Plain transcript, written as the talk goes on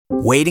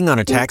Waiting on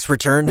a tax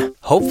return?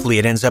 Hopefully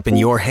it ends up in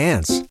your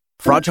hands.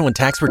 Fraudulent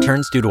tax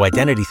returns due to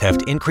identity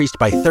theft increased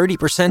by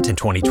 30% in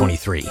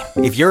 2023.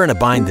 If you're in a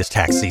bind this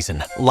tax season,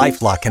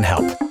 LifeLock can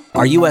help.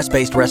 Our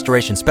U.S.-based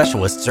restoration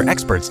specialists are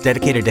experts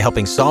dedicated to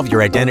helping solve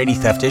your identity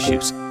theft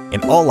issues.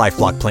 And all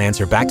LifeLock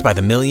plans are backed by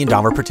the $1 Million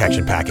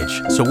Protection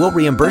Package. So we'll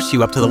reimburse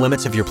you up to the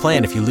limits of your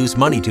plan if you lose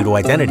money due to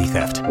identity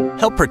theft.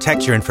 Help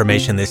protect your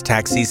information this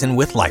tax season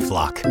with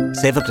LifeLock.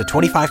 Save up to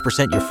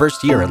 25% your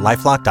first year at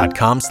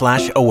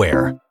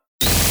LifeLock.com/aware.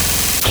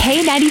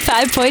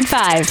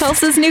 K95.5,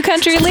 Tulsa's new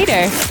country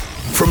leader.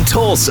 From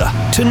Tulsa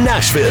to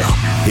Nashville,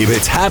 if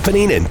it's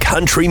happening in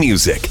country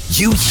music,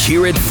 you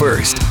hear it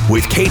first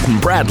with Cait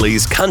and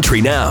Bradley's Country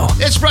Now.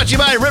 It's brought to you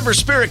by River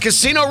Spirit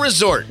Casino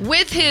Resort.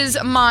 With his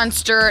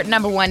monster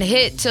 #1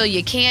 hit, Till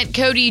You Can't,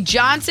 Cody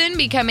Johnson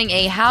becoming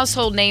a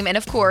household name. And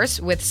of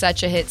course, with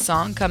such a hit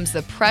song comes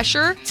the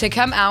pressure to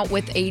come out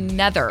with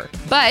another.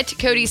 But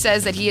Cody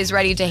says that he is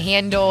ready to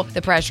handle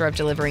the pressure of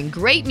delivering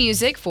great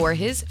music for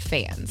his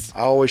fans.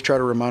 I always try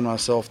to remind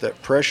myself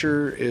that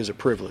pressure is a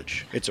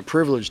privilege. It's a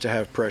privilege to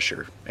have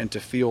pressure and to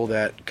feel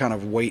that kind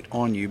of weight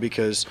on you,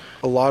 because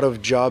a lot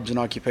of jobs and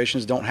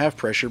occupations don't have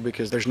pressure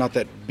because there's not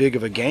that big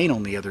of a gain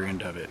on the other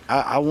end of it.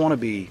 I want to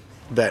be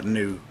that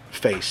new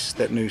face,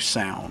 that new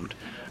sound,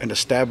 and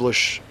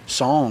establish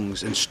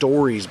songs and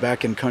stories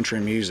back in country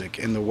music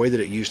in the way that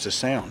it used to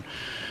sound.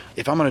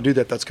 If I'm going to do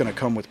that, that's going to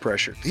come with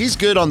pressure. He's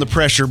good on the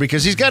pressure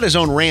because he's got his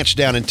own ranch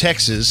down in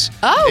Texas.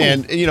 Oh.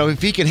 And,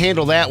 if he can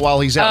handle that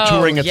while he's out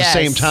touring at the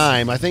same yes.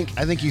 time, I think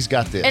he's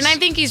got this. And I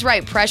think he's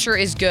right. Pressure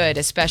is good,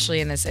 especially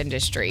in this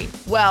industry.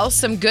 Well,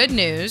 some good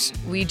news.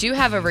 We do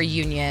have a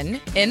reunion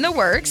in the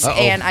works,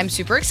 and I'm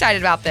super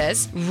excited about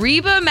this.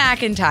 Reba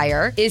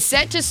McEntire is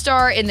set to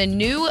star in the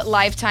new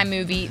Lifetime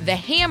movie, The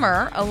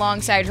Hammer,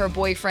 alongside her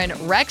boyfriend,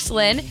 Rex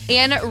Lynn,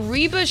 and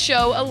Reba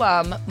show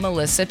alum,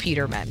 Melissa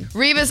Peterman.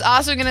 Reba's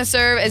also going to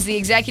serve as the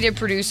executive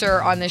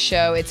producer on the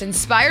show. It's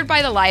inspired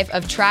by the life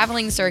of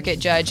traveling circuit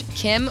judge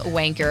Kim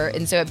Wanker,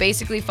 and so it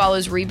basically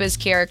follows Reba's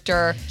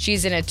character.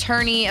 She's an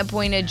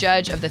attorney-appointed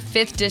judge of the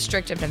 5th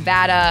District of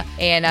Nevada,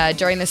 and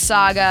during the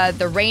saga,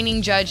 the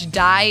reigning judge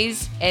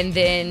dies, and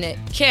then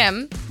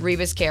Kim,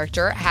 Reba's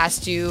character, has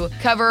to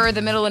cover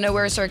the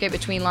middle-of-nowhere circuit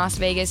between Las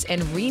Vegas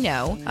and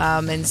Reno,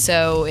 and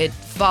so it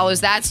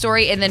follows that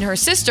story. And then her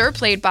sister,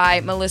 played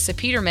by Melissa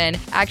Peterman,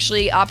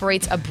 actually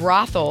operates a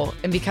brothel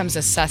and becomes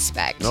a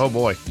suspect. Oh,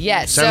 boy.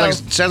 Yes.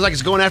 Sounds like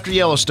it's going after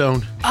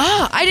Yellowstone.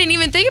 I didn't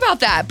even think about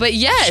that, but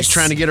yes. She's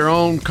trying to get her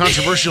own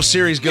controversial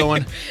series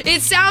going.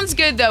 It sounds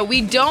good, though.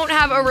 We don't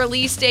have a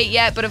release date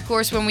yet, but of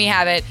course, when we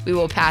have it, we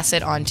will pass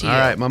it on to you. All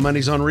right, my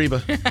money's on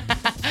Reba.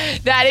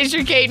 That is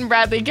your Cait and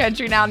Bradley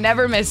Country Now.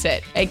 Never miss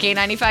it at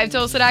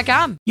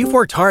K95Tulsa.com. You've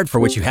worked hard for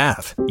what you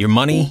have. Your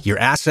money, your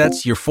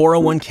assets, your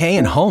 401k,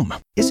 and home.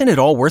 Isn't it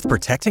all worth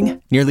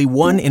protecting? Nearly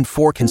 1 in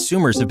 4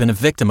 consumers have been a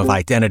victim of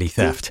identity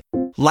theft.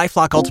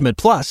 LifeLock Ultimate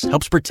Plus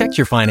helps protect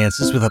your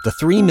finances with up to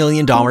 $3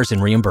 million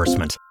in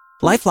reimbursement.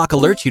 LifeLock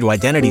alerts you to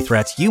identity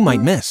threats you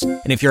might miss.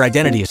 And if your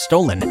identity is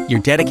stolen, your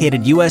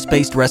dedicated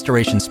U.S.-based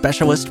restoration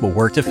specialist will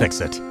work to fix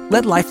it.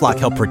 Let LifeLock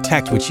help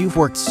protect what you've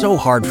worked so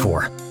hard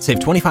for. Save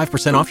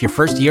 25% off your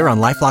first year on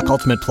LifeLock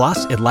Ultimate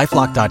Plus at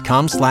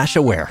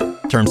LifeLock.com/aware.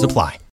 Terms apply.